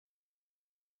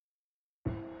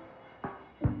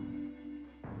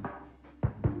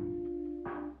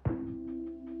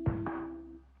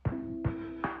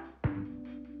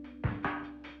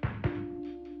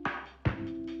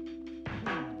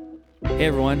Hey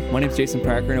everyone, my name is Jason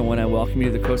Parker, and I want to welcome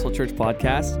you to the Coastal Church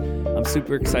Podcast. I'm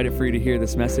super excited for you to hear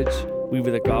this message. We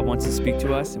believe that God wants to speak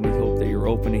to us, and we hope that you're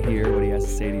open to hear what He has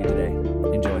to say to you today.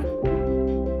 Enjoy.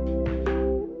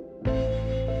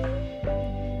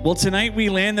 Well, tonight we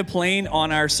land the plane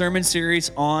on our sermon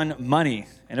series on money,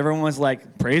 and everyone was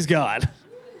like, praise God.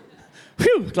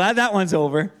 Whew, glad that one's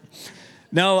over.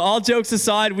 No, all jokes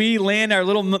aside, we land our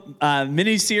little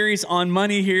mini-series on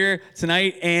money here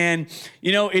tonight. And,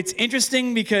 you know, it's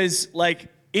interesting because, like,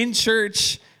 in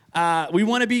church, we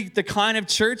want to be the kind of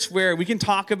church where we can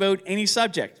talk about any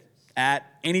subject at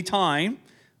any time,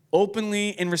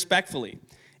 openly and respectfully.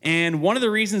 And one of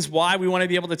the reasons why we want to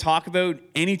be able to talk about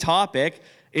any topic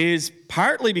is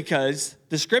partly because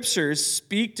the scriptures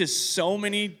speak to so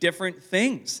many different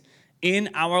things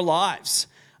in our lives.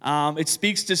 It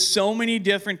speaks to so many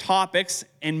different topics,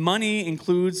 and money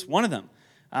includes one of them.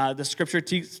 The scripture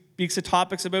speaks to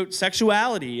topics about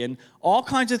sexuality and all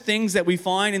kinds of things that we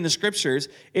find in the scriptures.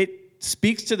 It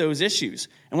speaks to those issues.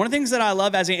 And one of the things that I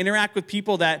love as I interact with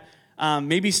people that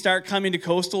maybe start coming to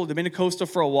Coastal, they've been to Coastal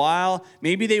for a while,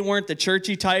 maybe they weren't the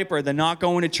churchy type or the not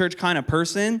going to church kind of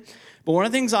person, but one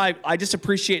of the things I just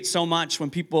appreciate so much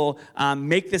when people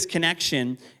make this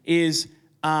connection is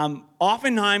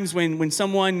oftentimes when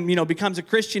someone, you know, becomes a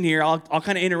Christian here, I'll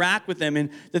kind of interact with them, and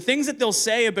the things that they'll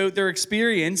say about their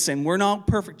experience, and we're not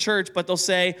perfect church, but they'll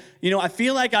say, you know, I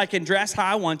feel like I can dress how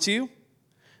I want to.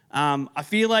 I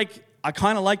feel like I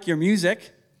kind of like your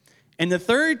music. And the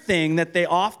third thing that they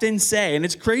often say, and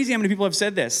it's crazy how many people have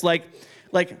said this, like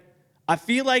I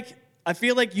feel like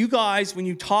you guys, when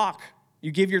you talk,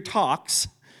 you give your talks,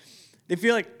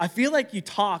 I feel like you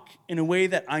talk in a way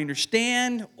that I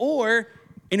understand, or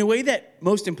in a way that,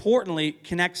 most importantly,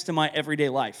 connects to my everyday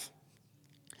life.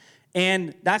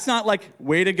 And that's not like,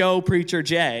 way to go, Preacher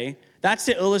Jay. That's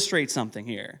to illustrate something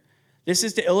here. This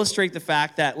is to illustrate the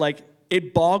fact that, like,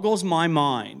 it boggles my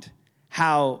mind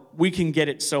how we can get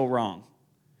it so wrong.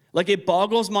 Like, it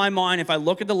boggles my mind if I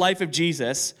look at the life of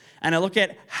Jesus and I look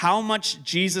at how much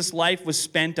Jesus' life was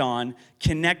spent on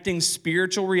connecting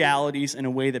spiritual realities in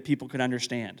a way that people could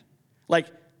understand. Like,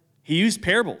 he used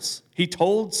parables. He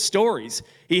told stories.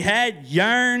 He had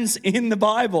yarns in the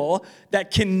Bible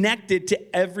that connected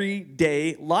to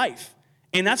everyday life.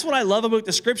 And that's what I love about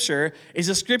the scripture, is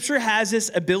the scripture has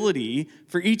this ability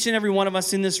for each and every one of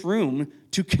us in this room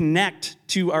to connect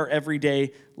to our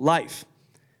everyday life.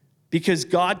 Because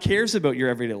God cares about your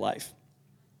everyday life.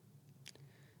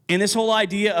 And this whole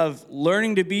idea of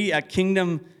learning to be a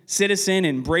kingdom citizen,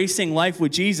 embracing life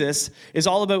with Jesus, is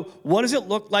all about, what does it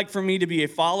look like for me to be a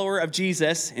follower of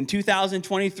Jesus in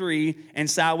 2023 in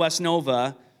Southwest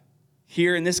Nova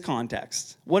here in this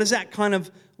context? What does that kind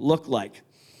of look like?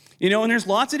 You know, and there's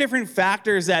lots of different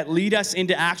factors that lead us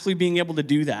into actually being able to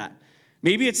do that.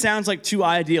 Maybe it sounds like too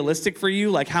idealistic for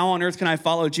you, like how on earth can I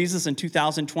follow Jesus in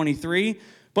 2023?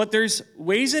 But there's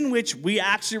ways in which we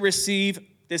actually receive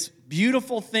this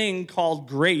beautiful thing called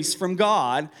grace from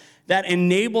God that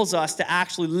enables us to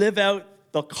actually live out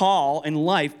the call in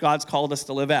life God's called us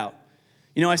to live out.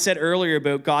 You know, I said earlier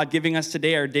about God giving us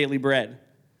today our daily bread.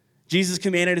 Jesus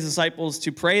commanded his disciples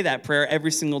to pray that prayer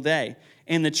every single day.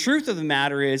 And the truth of the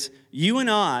matter is, you and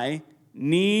I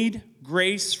need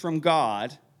grace from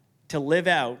God to live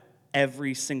out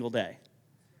every single day.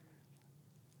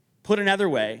 Put another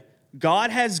way, God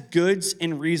has goods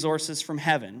and resources from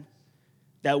heaven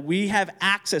that we have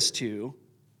access to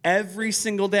every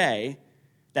single day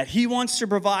that he wants to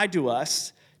provide to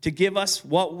us to give us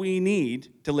what we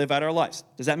need to live out our lives.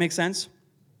 Does that make sense?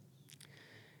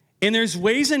 And there's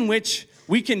ways in which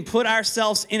we can put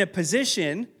ourselves in a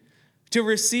position to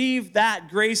receive that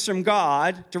grace from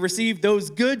God, to receive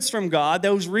those goods from God,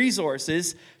 those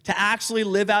resources, to actually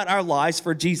live out our lives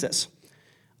for Jesus.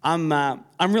 I'm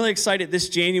really excited this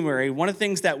January. One of the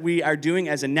things that we are doing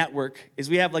as a network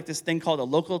is we have like this thing called a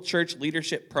local church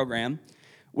leadership program,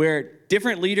 where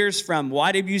different leaders from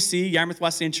YWC, Yarmouth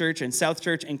Wesleyan Church, and South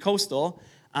Church, and Coastal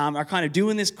are kind of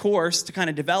doing this course to kind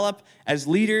of develop as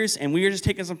leaders, and we are just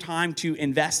taking some time to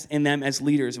invest in them as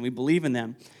leaders, and we believe in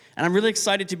them. And I'm really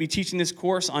excited to be teaching this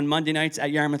course on Monday nights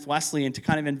at Yarmouth Wesleyan to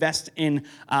kind of invest in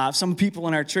some people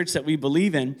in our church that we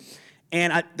believe in.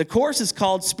 And the course is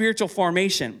called Spiritual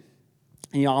Formation.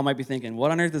 And y'all might be thinking,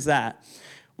 what on earth is that?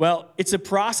 Well, it's a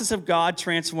process of God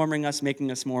transforming us, making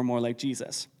us more and more like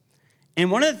Jesus. And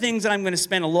one of the things that I'm going to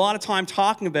spend a lot of time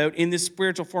talking about in this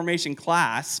spiritual formation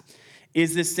class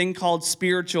is this thing called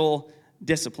spiritual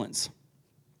disciplines.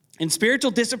 And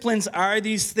spiritual disciplines are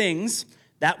these things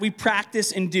that we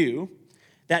practice and do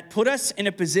that put us in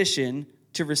a position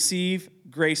to receive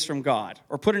grace from God.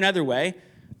 Or put another way,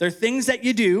 they're things that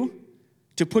you do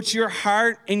to put your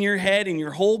heart and your head and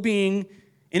your whole being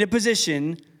in a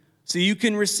position so you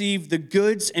can receive the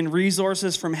goods and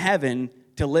resources from heaven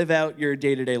to live out your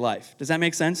day-to-day life. Does that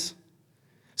make sense?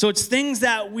 So it's things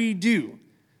that we do,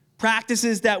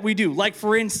 practices that we do. Like,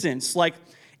 for instance,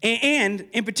 and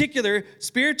in particular,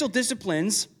 spiritual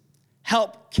disciplines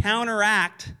help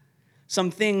counteract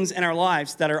some things in our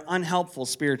lives that are unhelpful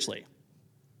spiritually.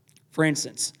 For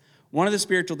instance, one of the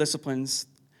spiritual disciplines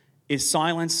is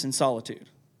silence and solitude.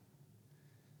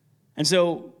 And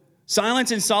so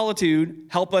silence and solitude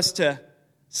help us to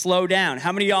slow down.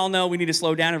 How many of y'all know we need to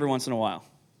slow down every once in a while?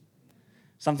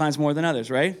 Sometimes more than others,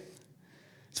 right?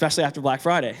 Especially after Black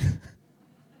Friday.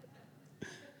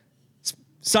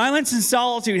 Silence and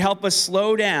solitude help us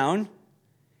slow down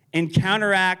and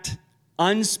counteract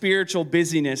unspiritual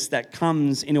busyness that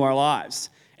comes into our lives.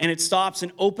 And it stops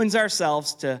and opens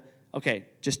ourselves to, okay,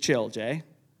 just chill, Jay.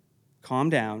 Calm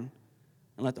down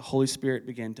and let the Holy Spirit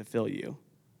begin to fill you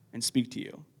and speak to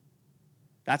you.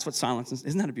 That's what silence is.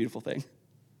 Isn't that a beautiful thing?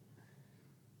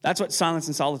 That's what silence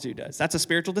and solitude does. That's a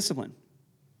spiritual discipline.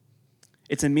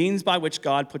 It's a means by which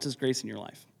God puts his grace in your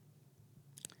life.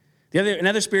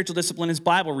 Another spiritual discipline is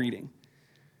Bible reading.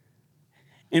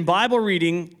 And Bible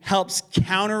reading helps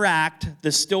counteract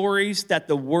the stories that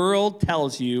the world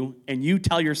tells you and you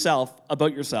tell yourself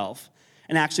about yourself,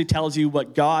 and actually tells you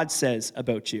what God says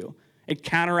about you. It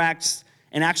counteracts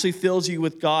and actually fills you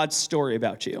with God's story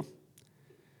about you.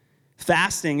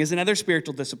 Fasting is another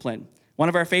spiritual discipline. One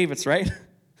of our favorites, right?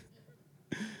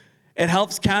 It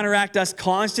helps counteract us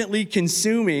constantly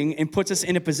consuming and puts us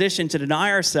in a position to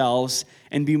deny ourselves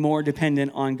and be more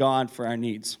dependent on God for our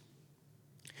needs.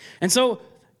 And so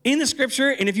in the scripture,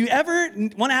 and if you ever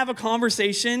want to have a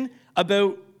conversation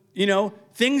about,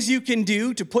 things you can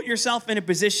do to put yourself in a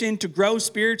position to grow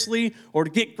spiritually or to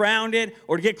get grounded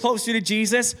or to get closer to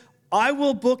Jesus, I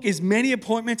will book as many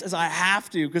appointments as I have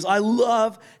to because I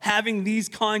love having these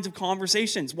kinds of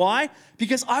conversations. Why?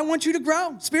 Because I want you to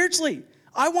grow spiritually.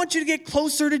 I want you to get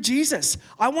closer to Jesus.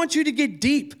 I want you to get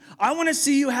deep. I want to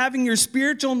see you having your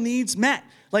spiritual needs met.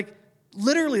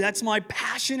 Literally, that's my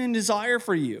passion and desire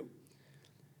for you.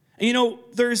 And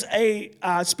there's a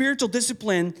spiritual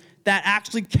discipline that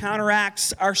actually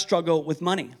counteracts our struggle with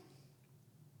money.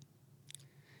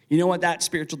 You know what that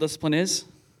spiritual discipline is?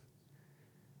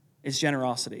 It's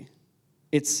generosity.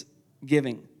 It's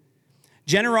giving.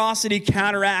 Generosity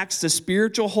counteracts the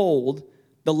spiritual hold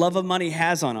the love of money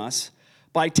has on us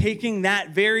by taking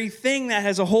that very thing that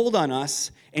has a hold on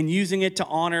us and using it to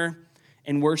honor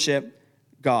and worship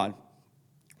God.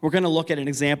 We're going to look at an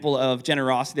example of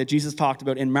generosity that Jesus talked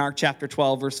about in Mark chapter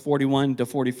 12, verse 41 to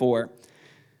 44.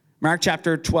 Mark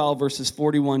chapter 12, verses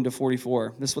 41 to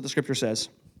 44. This is what the scripture says.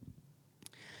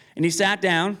 And he sat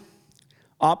down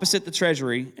opposite the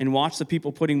treasury and watched the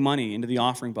people putting money into the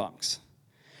offering box.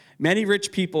 Many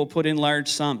rich people put in large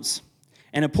sums,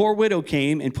 and a poor widow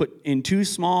came and put in 2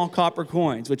 small copper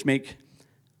coins, which make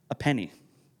a penny.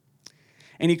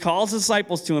 And he calls his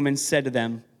disciples to him and said to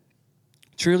them,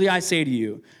 "Truly I say to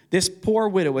you, this poor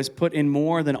widow has put in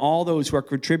more than all those who are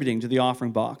contributing to the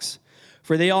offering box.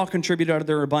 For they all contribute out of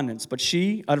their abundance, but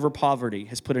she, out of her poverty,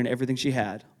 has put in everything she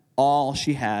had, all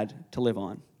she had to live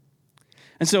on."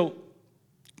 And so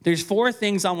there's 4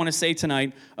 things I want to say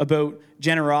tonight about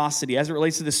generosity as it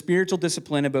relates to the spiritual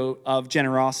discipline of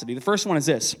generosity. The first one is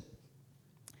this.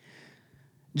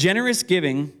 Generous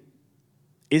giving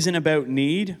isn't about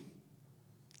need,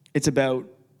 it's about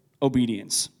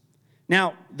obedience.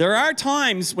 Now, there are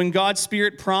times when God's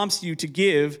Spirit prompts you to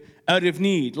give out of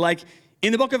need. Like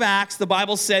in the book of Acts, the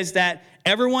Bible says that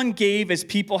everyone gave as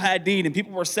people had need, and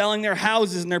people were selling their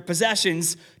houses and their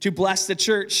possessions to bless the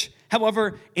church.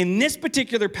 However, in this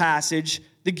particular passage,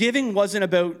 the giving wasn't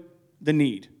about the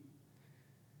need.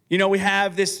 We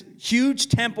have this huge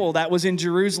temple that was in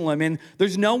Jerusalem, and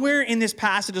there's nowhere in this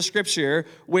passage of Scripture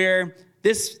where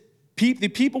the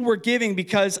people were giving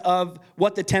because of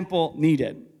what the temple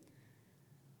needed.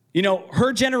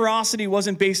 Her generosity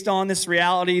wasn't based on this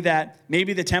reality that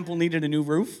maybe the temple needed a new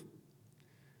roof,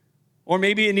 or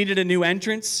maybe it needed a new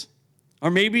entrance,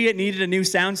 or maybe it needed a new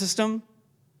sound system.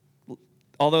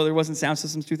 Although there wasn't sound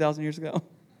systems 2,000 years ago.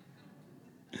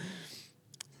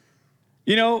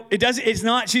 It's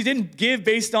not, she didn't give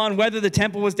based on whether the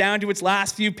temple was down to its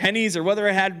last few pennies or whether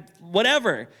it had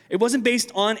whatever. It wasn't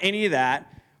based on any of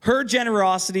that. Her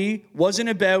generosity wasn't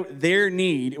about their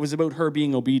need. It was about her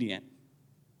being obedient.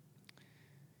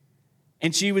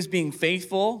 And she was being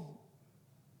faithful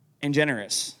and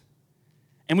generous.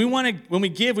 And when we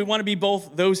give, we want to be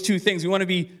both those two things. We want to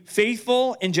be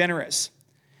faithful and generous.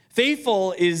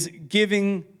 Faithful is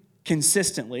giving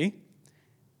consistently,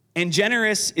 And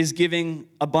generous is giving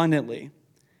abundantly.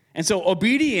 And so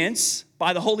obedience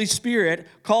by the Holy Spirit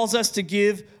calls us to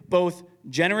give both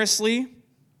generously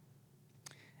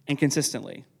and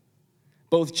consistently.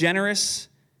 Both generous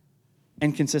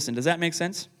and consistent. Does that make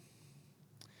sense?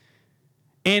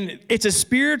 And it's a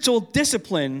spiritual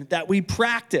discipline that we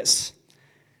practice.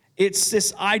 It's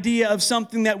this idea of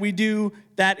something that we do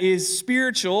that is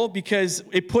spiritual because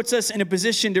it puts us in a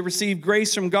position to receive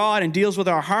grace from God and deals with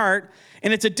our heart.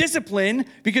 And it's a discipline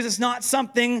because it's not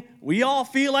something we all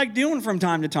feel like doing from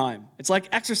time to time. It's like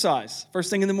exercise, first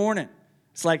thing in the morning.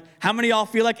 It's like, how many of y'all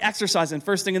feel like exercising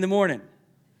first thing in the morning?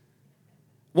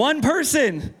 One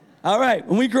person. All right,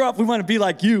 when we grow up, we want to be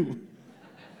like you.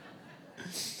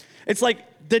 It's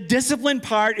like the discipline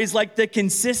part is like the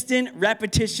consistent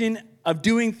repetition of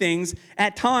doing things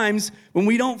at times when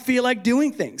we don't feel like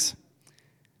doing things.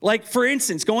 Like, for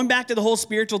instance, going back to the whole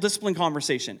spiritual discipline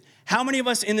conversation, how many of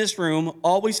us in this room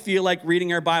always feel like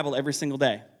reading our Bible every single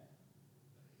day?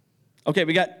 Okay,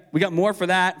 we got more for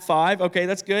that. 5. Okay,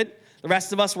 that's good. The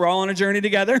rest of us, we're all on a journey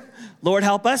together. Lord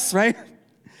help us, right?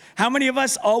 How many of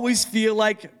us always feel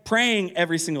like praying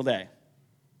every single day?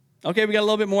 Okay, we got a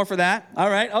little bit more for that. All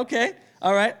right, okay,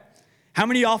 all right. How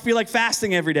many of y'all feel like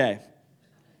fasting every day?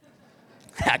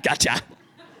 Gotcha.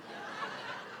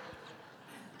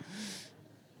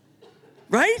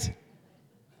 Right?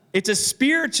 It's a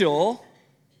spiritual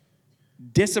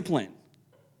discipline.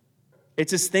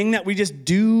 It's this thing that we just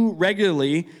do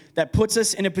regularly that puts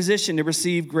us in a position to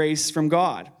receive grace from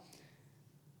God.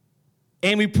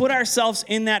 And we put ourselves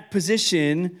in that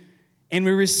position and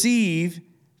we receive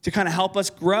to kind of help us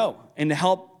grow and to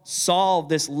help solve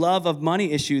this love of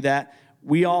money issue that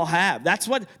we all have. That's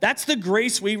the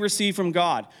grace we receive from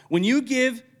God. When you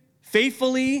give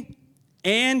faithfully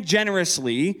and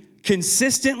generously,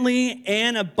 consistently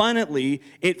and abundantly,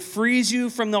 it frees you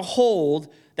from the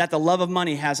hold that the love of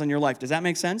money has on your life. Does that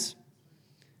make sense?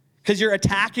 Because you're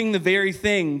attacking the very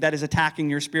thing that is attacking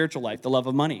your spiritual life, the love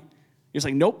of money. You're just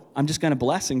like, nope, I'm just going to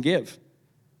bless and give.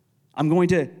 I'm going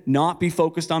to not be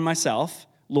focused on myself,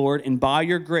 Lord, and by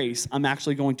your grace, I'm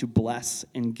actually going to bless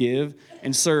and give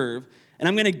and serve. And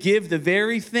I'm going to give the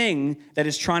very thing that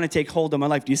is trying to take hold of my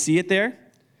life. Do you see it there?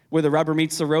 Where the rubber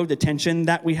meets the road, the tension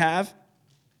that we have?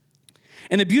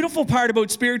 And the beautiful part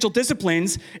about spiritual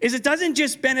disciplines is it doesn't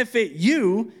just benefit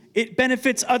you, it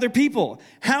benefits other people.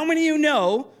 How many of you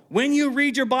know when you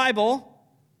read your Bible,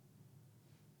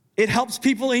 it helps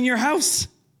people in your house?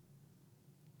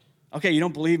 Okay, you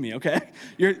don't believe me, okay?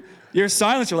 You're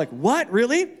silent. You're like, what,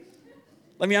 really?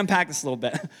 Let me unpack this a little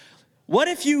bit. What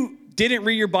if you didn't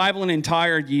read your Bible an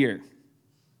entire year?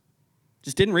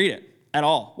 Just didn't read it at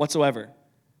all, whatsoever.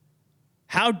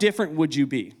 How different would you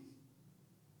be?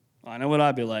 Well, I know what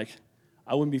I'd be like.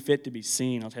 I wouldn't be fit to be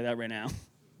seen, I'll tell you that right now.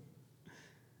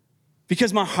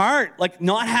 Because my heart, like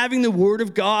not having the word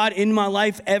of God in my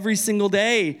life every single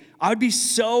day, I would be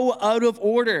so out of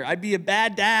order. I'd be a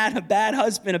bad dad, a bad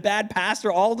husband, a bad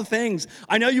pastor, all the things.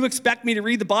 I know you expect me to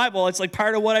read the Bible. It's like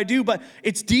part of what I do, but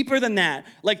it's deeper than that.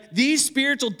 Like these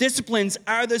spiritual disciplines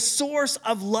are the source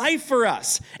of life for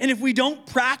us. And if we don't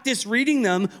practice reading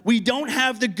them, we don't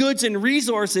have the goods and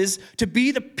resources to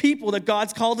be the people that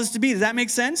God's called us to be. Does that make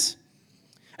sense?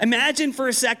 Imagine for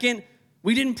a second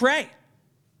we didn't pray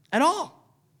at all.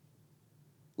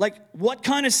 Like, what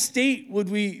kind of state would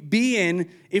we be in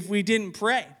if we didn't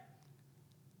pray?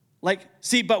 Like,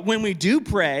 see, but when we do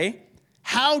pray,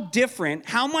 how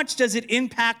much does it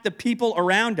impact the people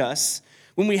around us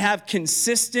when we have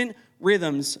consistent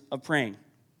rhythms of praying?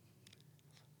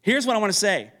 Here's what I want to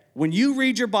say. When you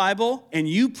read your Bible and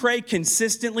you pray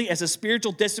consistently as a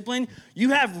spiritual discipline,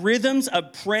 you have rhythms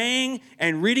of praying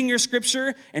and reading your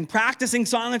scripture and practicing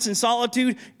silence and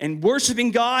solitude and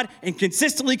worshiping God and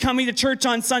consistently coming to church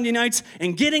on Sunday nights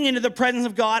and getting into the presence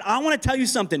of God. I want to tell you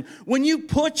something. When you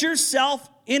put yourself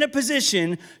in a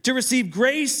position to receive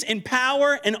grace and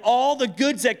power and all the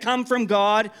goods that come from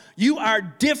God, you are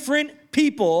different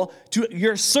people to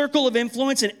your circle of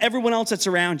influence and everyone else that's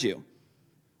around you.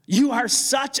 You are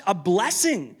such a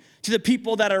blessing to the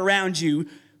people that are around you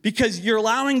because you're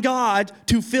allowing God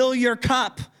to fill your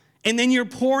cup and then you're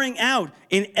pouring out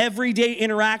in everyday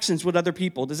interactions with other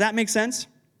people. Does that make sense?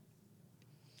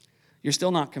 You're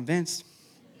still not convinced.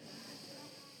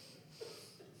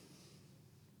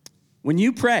 When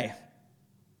you pray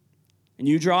and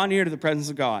you draw near to the presence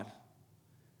of God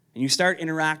and you start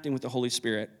interacting with the Holy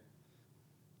Spirit,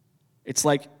 it's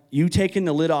like you taking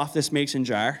the lid off this mason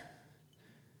jar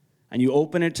and you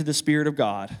open it to the Spirit of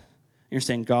God, and you're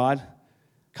saying, God,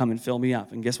 come and fill me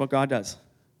up. And guess what God does?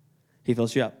 He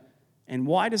fills you up. And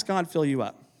why does God fill you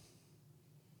up?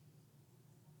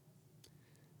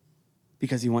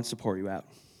 because he wants to pour you out.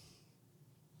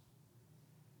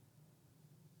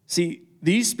 See,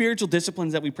 these spiritual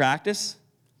disciplines that we practice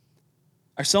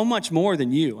are so much more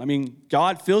than you. I mean,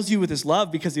 God fills you with his love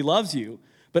because he loves you,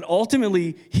 but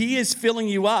ultimately, he is filling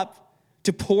you up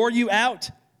to pour you out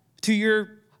to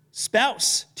your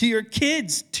spouse, to your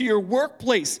kids, to your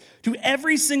workplace, to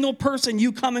every single person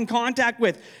you come in contact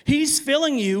with. He's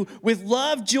filling you with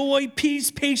love, joy,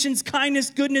 peace, patience, kindness,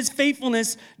 goodness,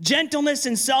 faithfulness, gentleness,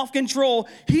 and self-control.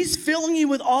 He's filling you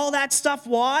with all that stuff.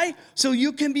 Why? So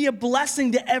you can be a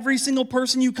blessing to every single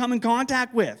person you come in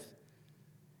contact with.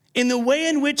 And the way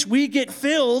in which we get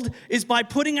filled is by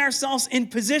putting ourselves in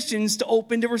positions to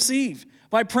open to receive,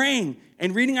 by praying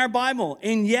and reading our Bible,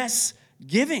 and yes,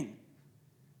 giving.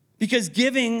 Because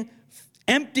giving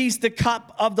empties the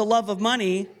cup of the love of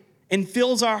money and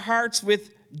fills our hearts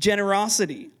with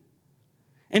generosity.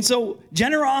 And so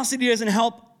generosity doesn't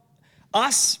help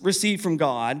us receive from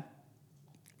God,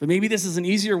 but maybe this is an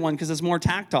easier one because it's more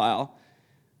tactile.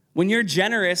 When you're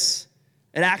generous,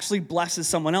 it actually blesses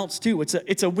someone else too.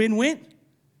 It's a win-win.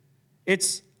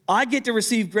 I get to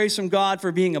receive grace from God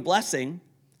for being a blessing,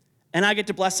 and I get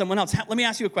to bless someone else. Let me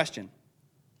ask you a question.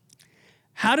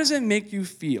 How does it make you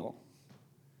feel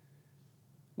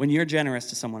when you're generous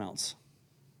to someone else?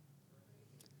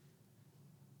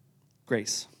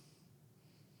 Grace.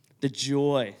 The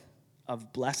joy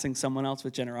of blessing someone else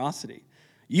with generosity.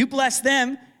 You bless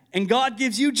them, and God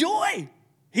gives you joy.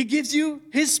 He gives you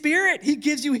his spirit. He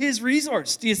gives you his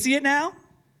resource. Do you see it now?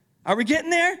 Are we getting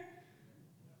there?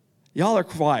 Y'all are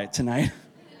quiet tonight.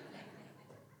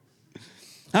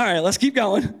 All right, let's keep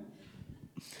going.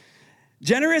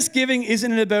 Generous giving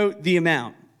isn't about the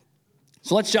amount.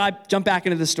 So let's jump back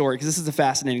into the story because this is a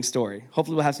fascinating story.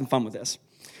 Hopefully we'll have some fun with this.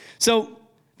 So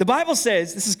the Bible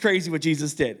says, this is crazy what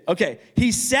Jesus did. Okay,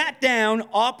 he sat down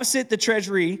opposite the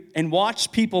treasury and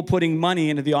watched people putting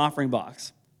money into the offering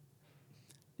box.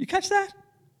 You catch that?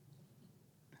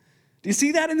 Do you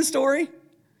see that in the story?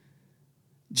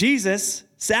 Jesus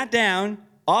sat down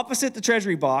opposite the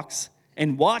treasury box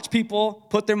and watched people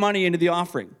put their money into the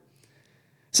offering.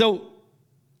 So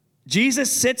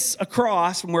Jesus sits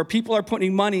across from where people are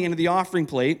putting money into the offering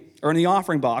plate or in the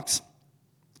offering box,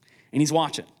 and he's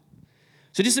watching.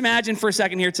 So just imagine for a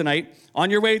second here tonight,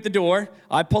 on your way at the door,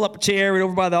 I pull up a chair right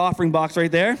over by the offering box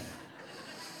right there,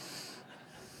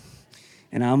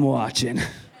 and I'm watching.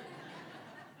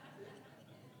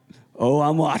 Oh,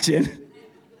 I'm watching.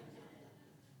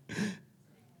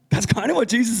 That's kind of what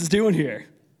Jesus is doing here.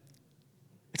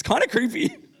 It's kind of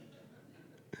creepy.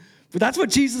 But that's what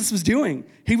Jesus was doing.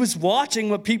 He was watching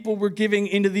what people were giving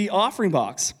into the offering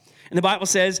box. And the Bible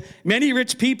says, many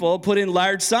rich people put in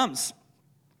large sums.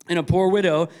 And a poor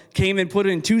widow came and put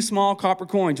in 2 small copper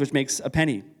coins, which makes a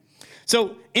penny.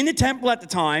 So in the temple at the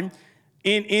time,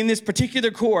 in this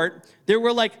particular court, there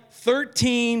were like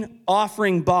 13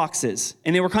 offering boxes.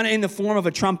 And they were kind of in the form of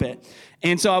a trumpet.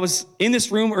 And so I was in this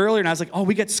room earlier, and I was like, oh,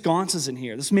 we got sconces in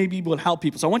here. This maybe would help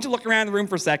people. So I want you to look around the room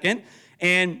for a second.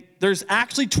 And there's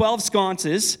actually 12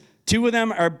 sconces. 2 of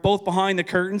them are both behind the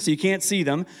curtain, so you can't see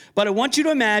them. But I want you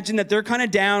to imagine that they're kind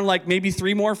of down like maybe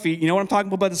 3 more feet. You know what I'm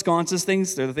talking about the sconces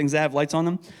things? They're the things that have lights on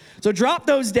them. So drop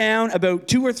those down about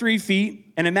 2 or 3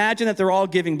 feet and imagine that they're all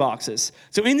giving boxes.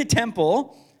 So in the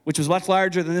temple, which was much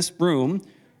larger than this room,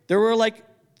 there were like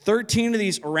 13 of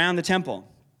these around the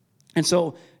temple. And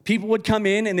so people would come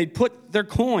in and they'd put their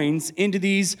coins into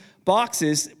these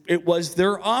boxes. It was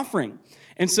their offering.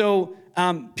 And so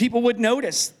people would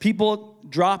notice people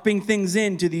dropping things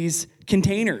into these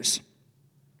containers.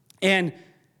 And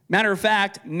matter of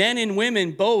fact, men and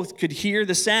women both could hear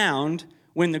the sound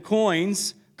when the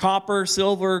coins, copper,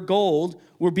 silver, gold,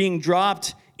 were being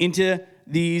dropped into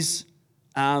these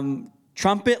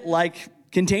trumpet-like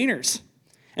containers.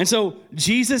 And so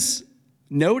Jesus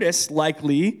noticed,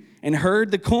 likely, and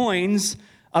heard the coins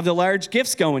of the large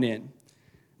gifts going in.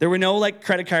 There were no like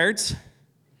credit cards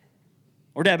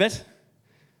or debit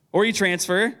or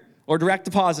e-transfer or direct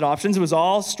deposit options. It was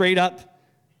all straight up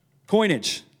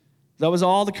coinage. That was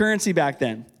all the currency back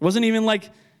then. It wasn't even like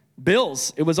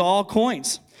bills. It was all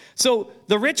coins. So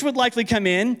the rich would likely come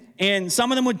in, and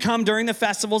some of them would come during the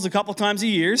festivals a couple times a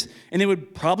year, and they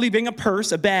would probably bring a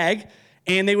purse, a bag,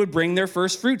 and they would bring their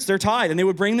first fruits, their tithe, and they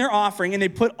would bring their offering, and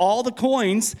they'd put all the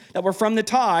coins that were from the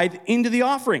tithe into the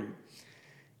offering.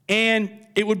 And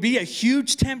it would be a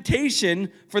huge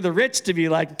temptation for the rich to be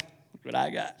like, look what I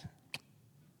got.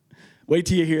 Wait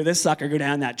till you hear this sucker go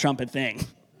down that trumpet thing.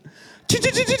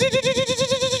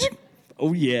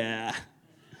 Oh, yeah.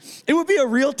 It would be a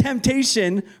real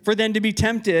temptation for them to be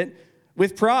tempted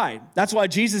with pride. That's why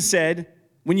Jesus said,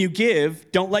 when you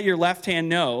give, don't let your left hand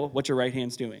know what your right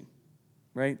hand's doing.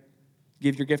 right?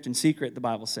 Give your gift in secret, the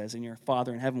Bible says, and your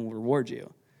Father in heaven will reward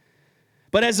you.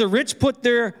 But as the rich put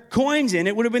their coins in,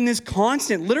 it would have been this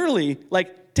constant, literally,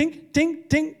 like tink, tink,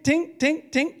 tink, tink,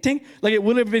 tink, tink, tink. Like it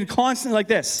would have been constant like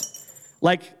this.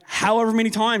 Like however many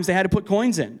times they had to put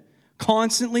coins in.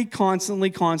 Constantly, constantly,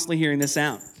 constantly hearing this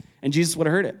sound. And Jesus would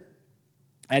have heard it.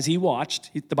 As he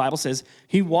watched, the Bible says,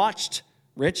 he watched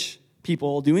rich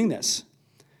people doing this.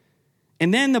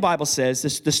 And then the Bible says,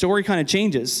 the story kind of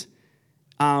changes.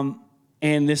 And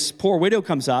this poor widow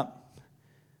comes up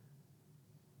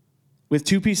with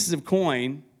 2 pieces of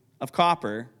coin of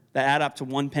copper that add up to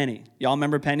 1 penny. Y'all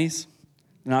remember pennies?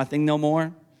 They're not a thing no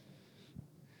more.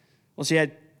 Well, she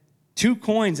had 2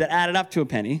 coins that added up to a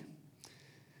penny,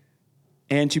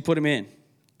 and she put them in.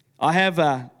 I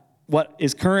have what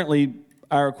is currently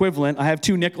our equivalent. I have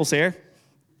 2 nickels here,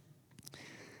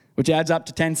 which adds up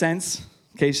to 10 cents,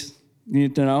 in case you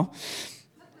need to know.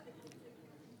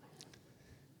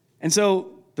 And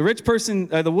so the rich person,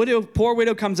 the poor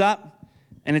widow comes up,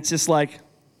 and it's just like,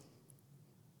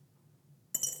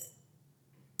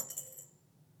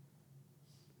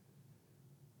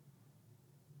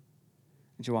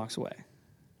 and she walks away.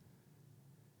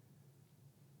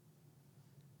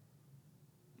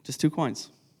 Just 2 coins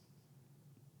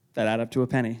that add up to a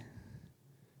penny.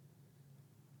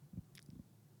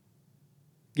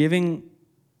 Giving,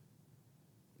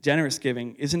 generous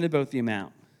giving, isn't about the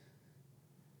amount.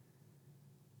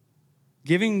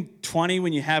 Giving 20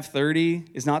 when you have 30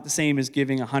 is not the same as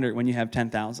giving 100 when you have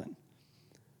 10,000.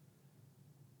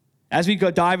 As we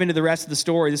dive into the rest of the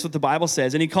story, this is what the Bible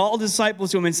says. And he called his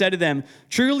disciples to him and said to them,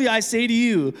 "Truly I say to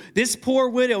you, this poor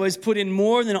widow has put in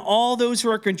more than all those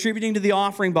who are contributing to the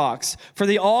offering box. For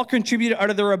they all contributed out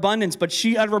of their abundance, but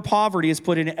she out of her poverty has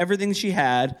put in everything she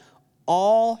had,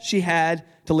 all she had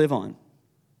to live on."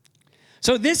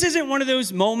 So this isn't one of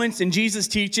those moments in Jesus'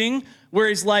 teaching where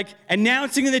he's like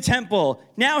announcing in the temple,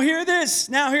 "Now hear this,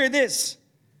 now hear this."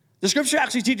 The scripture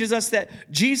actually teaches us that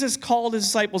Jesus called his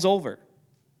disciples over.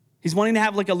 He's wanting to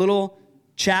have like a little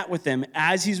chat with them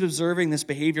as he's observing this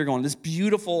behavior going, this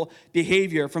beautiful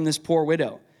behavior from this poor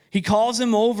widow. He calls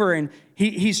them over and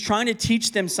he's trying to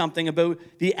teach them something about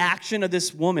the action of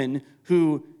this woman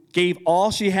who gave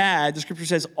all she had, the scripture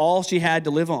says all she had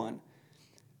to live on.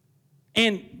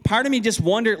 And part of me just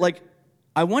wondered,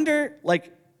 I wonder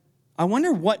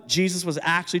what Jesus was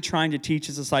actually trying to teach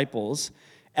his disciples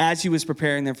as he was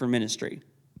preparing them for ministry.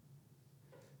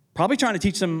 Probably trying to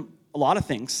teach them a lot of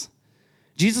things.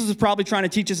 Jesus was probably trying to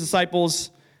teach his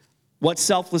disciples what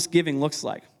selfless giving looks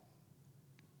like.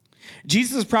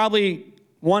 Jesus is probably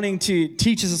wanting to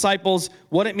teach his disciples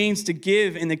what it means to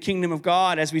give in the kingdom of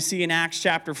God, as we see in Acts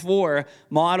chapter 4,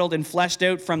 modeled and fleshed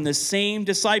out from the same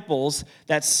disciples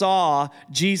that saw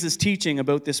Jesus teaching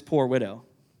about this poor widow.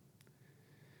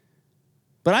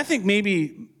 But I think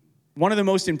maybe one of the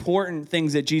most important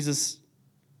things that Jesus,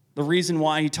 the reason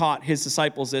why he taught his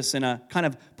disciples this in a kind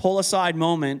of pull-aside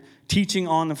moment, teaching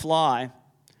on the fly,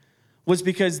 was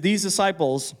because these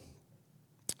disciples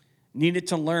needed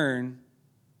to learn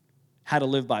how to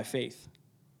live by faith.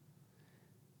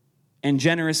 And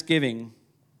generous giving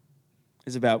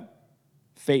is about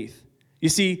faith. You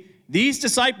see, these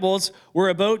disciples were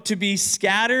about to be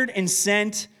scattered and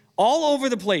sent all over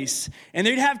the place. And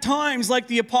they'd have times like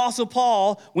the Apostle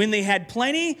Paul when they had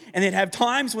plenty, and they'd have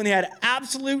times when they had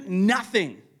absolute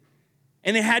nothing.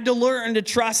 And they had to learn to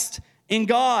trust in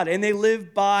God, and they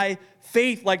lived by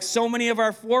faith like so many of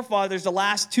our forefathers the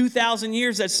last 2,000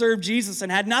 years that served Jesus and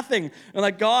had nothing. And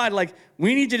like, God,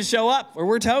 we need you to show up or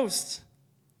we're toast.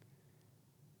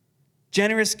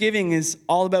 Generous giving is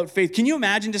all about faith. Can you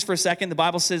imagine just for a second, the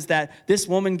Bible says that this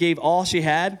woman gave all she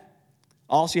had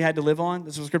to live on.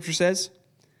 That's what Scripture says.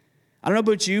 I don't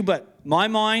know about you, but my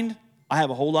mind, I have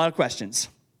a whole lot of questions.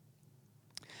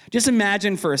 Just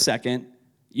imagine for a second,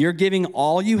 you're giving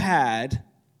all you had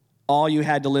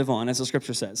to live on, as the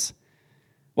Scripture says.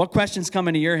 What questions come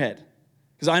into your head?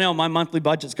 Because I know my monthly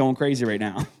budget's going crazy right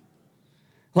now.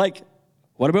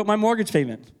 What about my mortgage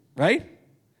payment, right?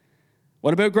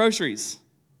 What about groceries?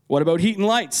 What about heat and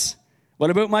lights? What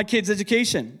about my kids'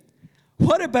 education?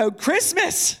 What about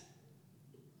Christmas?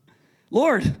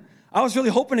 Lord, I was really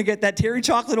hoping to get that Terry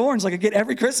chocolate orange like I get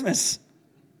every Christmas.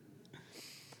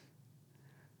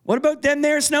 What about them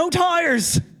there snow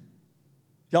tires?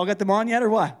 Y'all got them on yet or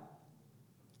what?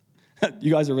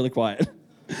 You guys are really quiet.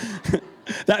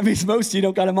 That means most of you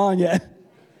don't got them on yet.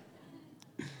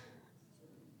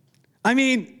 I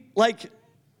mean,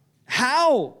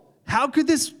 how could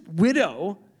this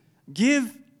widow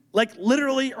give,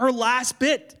 literally her last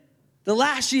bit, the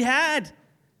last she had,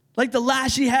 the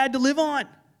last she had to live on?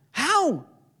 How?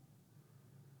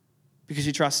 because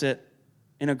she trusted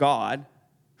in a God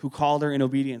who called her in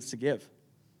obedience to give.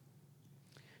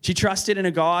 She trusted in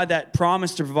a God that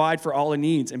promised to provide for all her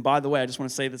needs. And by the way, I just want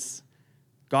to say this.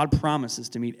 God promises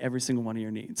to meet every single one of your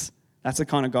needs. That's the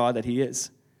kind of God that he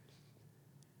is.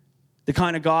 The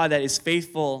kind of God that is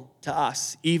faithful to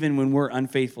us, even when we're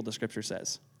unfaithful, the scripture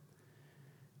says.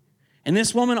 And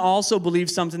this woman also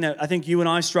believes something that I think you and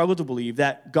I struggle to believe,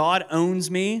 that God owns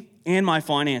me and my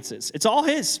finances. It's all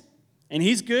his, and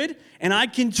he's good, and I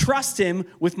can trust him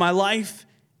with my life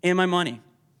and my money.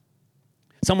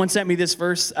 Someone sent me this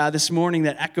verse this morning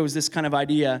that echoes this kind of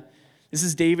idea. This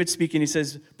is David speaking. He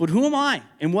says, "But who am I,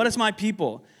 and what is my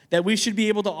people, that we should be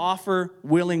able to offer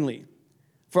willingly?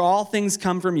 For all things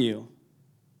come from you,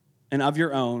 and of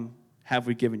your own have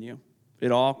we given you."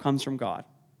 It all comes from God,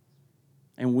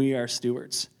 and we are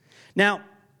stewards. Now,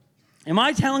 am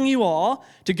I telling you all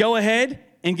to go ahead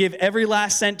and give every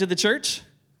last cent to the church?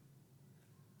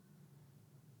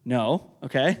 No,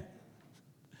 okay.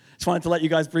 Just wanted to let you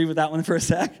guys breathe with that one for a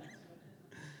sec.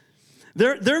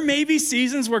 There may be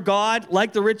seasons where God,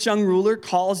 like the rich young ruler,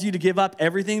 calls you to give up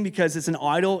everything because it's an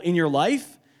idol in your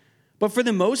life. But for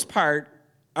the most part,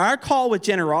 our call with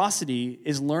generosity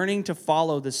is learning to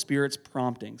follow the Spirit's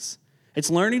promptings. It's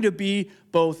learning to be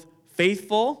both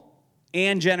faithful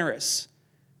and generous,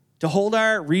 to hold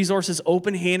our resources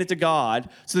open-handed to God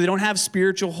so they don't have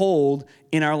spiritual hold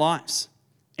in our lives.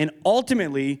 And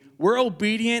ultimately, we're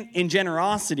obedient in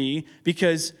generosity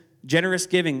because generous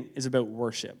giving is about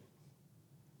worship.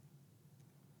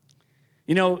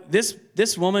 You know,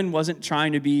 this woman wasn't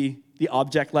trying to be the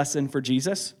object lesson for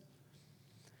Jesus.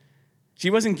 She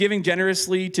wasn't giving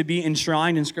generously to be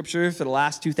enshrined in Scripture for the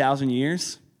last 2,000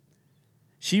 years.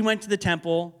 She went to the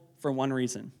temple for one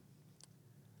reason,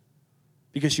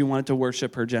 because she wanted to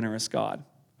worship her generous God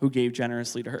who gave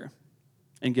generously to her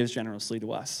and gives generously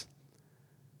to us.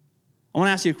 I want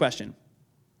to ask you a question.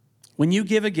 When you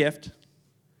give a gift,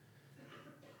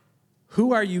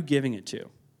 who are you giving it to?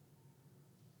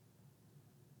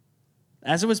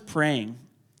 As I was praying,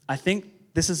 I think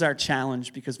this is our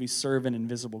challenge because we serve an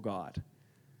invisible God.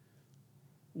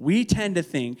 We tend to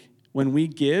think when we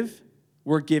give,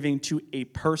 we're giving to a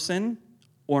person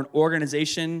or an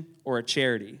organization or a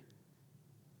charity.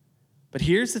 But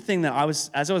here's the thing that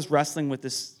as I was wrestling with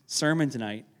this sermon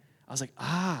tonight, I was like,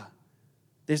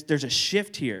 there's a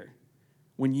shift here.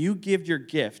 When you give your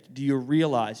gift, do you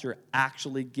realize you're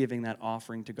actually giving that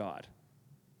offering to God?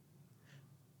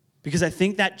 Because I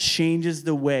think that changes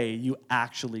the way you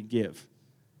actually give.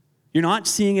 You're not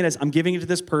seeing it as, I'm giving it to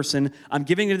this person, I'm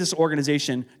giving it to this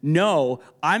organization. No,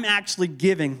 I'm actually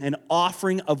giving an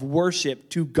offering of worship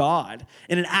to God,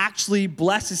 and it actually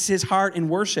blesses his heart in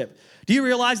worship. Do you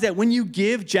realize that when you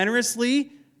give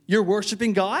generously, you're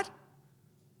worshiping God?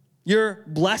 You're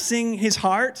blessing his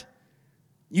heart.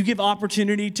 You give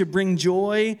opportunity to bring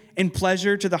joy and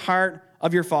pleasure to the heart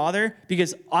of your Father,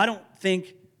 because I don't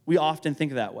think we often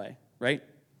think that way, right?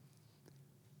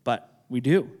 But we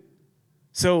do.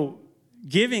 So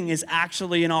giving is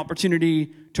actually an opportunity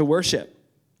to worship.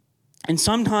 And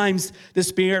sometimes the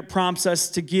Spirit prompts us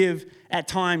to give at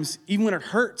times, even when it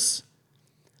hurts.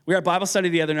 We were at Bible study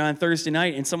the other night on Thursday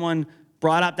night, and someone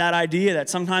brought up that idea that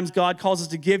sometimes God calls us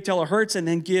to give till it hurts and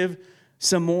then give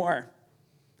some more.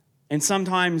 And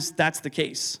sometimes that's the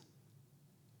case.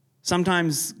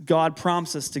 Sometimes God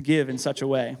prompts us to give in such a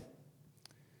way.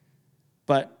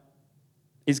 But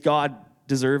is God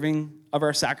deserving of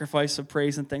our sacrifice of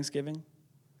praise and thanksgiving?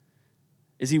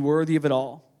 Is he worthy of it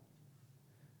all?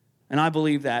 And I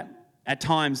believe that at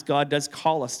times God does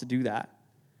call us to do that.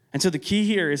 And so the key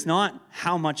here is not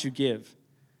how much you give.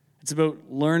 It's about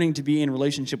learning to be in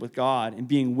relationship with God and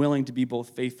being willing to be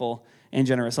both faithful and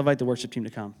generous. I'll invite the worship team to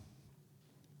come.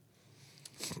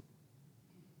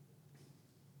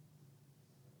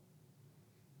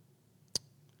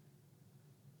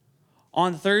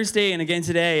 On Thursday and again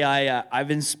today, I've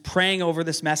been praying over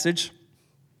this message.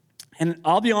 And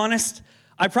I'll be honest,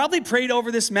 I probably prayed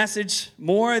over this message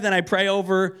more than I pray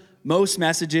over most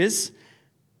messages,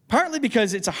 partly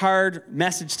because it's a hard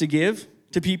message to give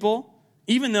to people,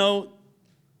 even though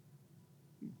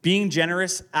being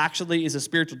generous actually is a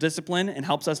spiritual discipline and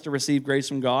helps us to receive grace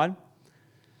from God.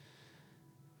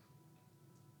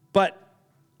 But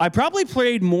I probably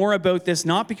prayed more about this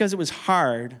not because it was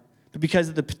hard, but because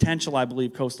of the potential I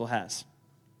believe Coastal has.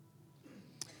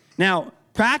 Now,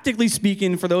 practically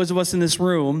speaking, for those of us in this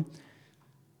room,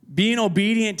 being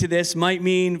obedient to this might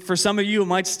mean, for some of you,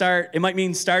 it might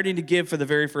mean starting to give for the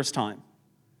very first time.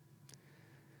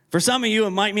 For some of you,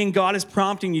 it might mean God is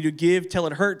prompting you to give till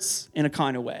it hurts in a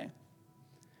kind of way.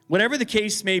 Whatever the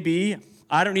case may be,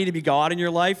 I don't need to be God in your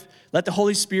life. Let the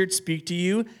Holy Spirit speak to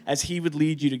you as he would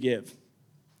lead you to give.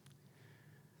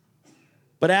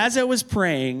 But as I was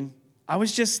praying, I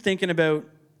was just thinking about,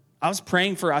 I was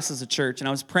praying for us as a church, and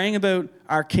I was praying about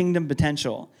our kingdom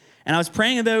potential. And I was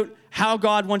praying about how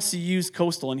God wants to use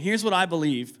Coastal. And here's what I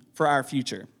believe for our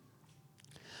future.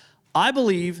 I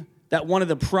believe that one of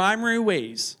the primary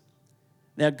ways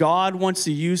that God wants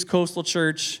to use Coastal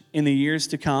Church in the years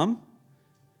to come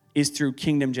is through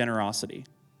kingdom generosity.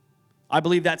 I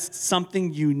believe that's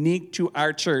something unique to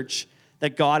our church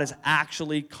that God is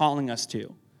actually calling us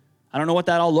to. I don't know what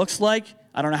that all looks like.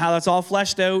 I don't know how that's all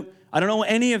fleshed out. I don't know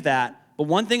any of that. But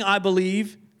one thing I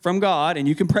believe from God, and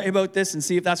you can pray about this and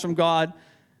see if that's from God,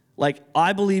 like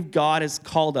I believe God has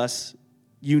called us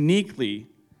uniquely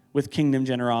with kingdom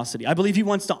generosity. I believe he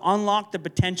wants to unlock the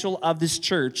potential of this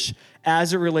church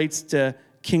as it relates to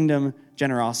kingdom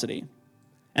generosity.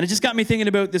 And it just got me thinking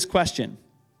about this question.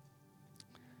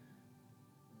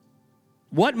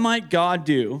 What might God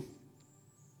do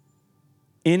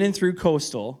in and through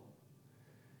Coastal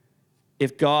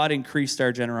if God increased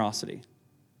our generosity?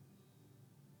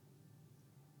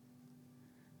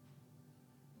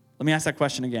 Let me ask that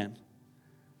question again.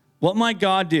 What might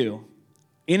God do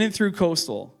in and through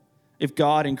Coastal if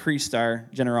God increased our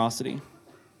generosity?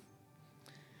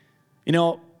 You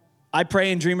know, I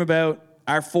pray and dream about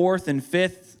our 4th and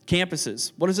 5th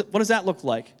campuses. What does that look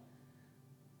like?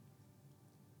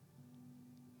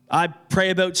 I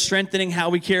pray about strengthening how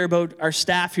we care about our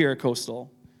staff here at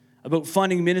Coastal, about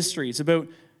funding ministries, about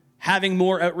having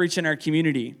more outreach in our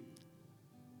community.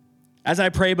 As I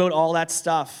pray about all that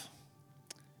stuff,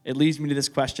 it leads me to this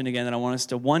question again that I want us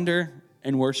to wonder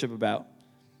and worship about.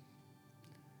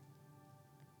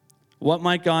 What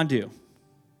might God do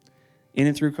in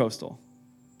and through Coastal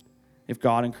if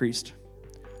God increased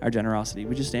our generosity?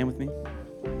 Would you stand with me?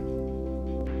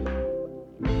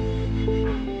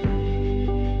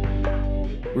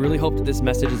 We really hope that this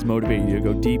message has motivated you to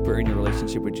go deeper in your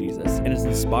relationship with Jesus and has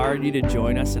inspired you to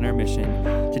join us in our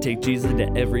mission to take Jesus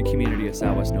into every community of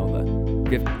Southwest Nova.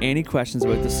 If you have any questions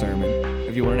about this sermon, or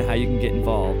if you want to know how you can get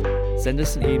involved, send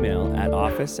us an email at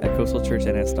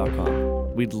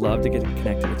office@coastalchurchns.com. We'd love to get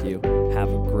connected with you. Have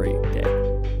a great day.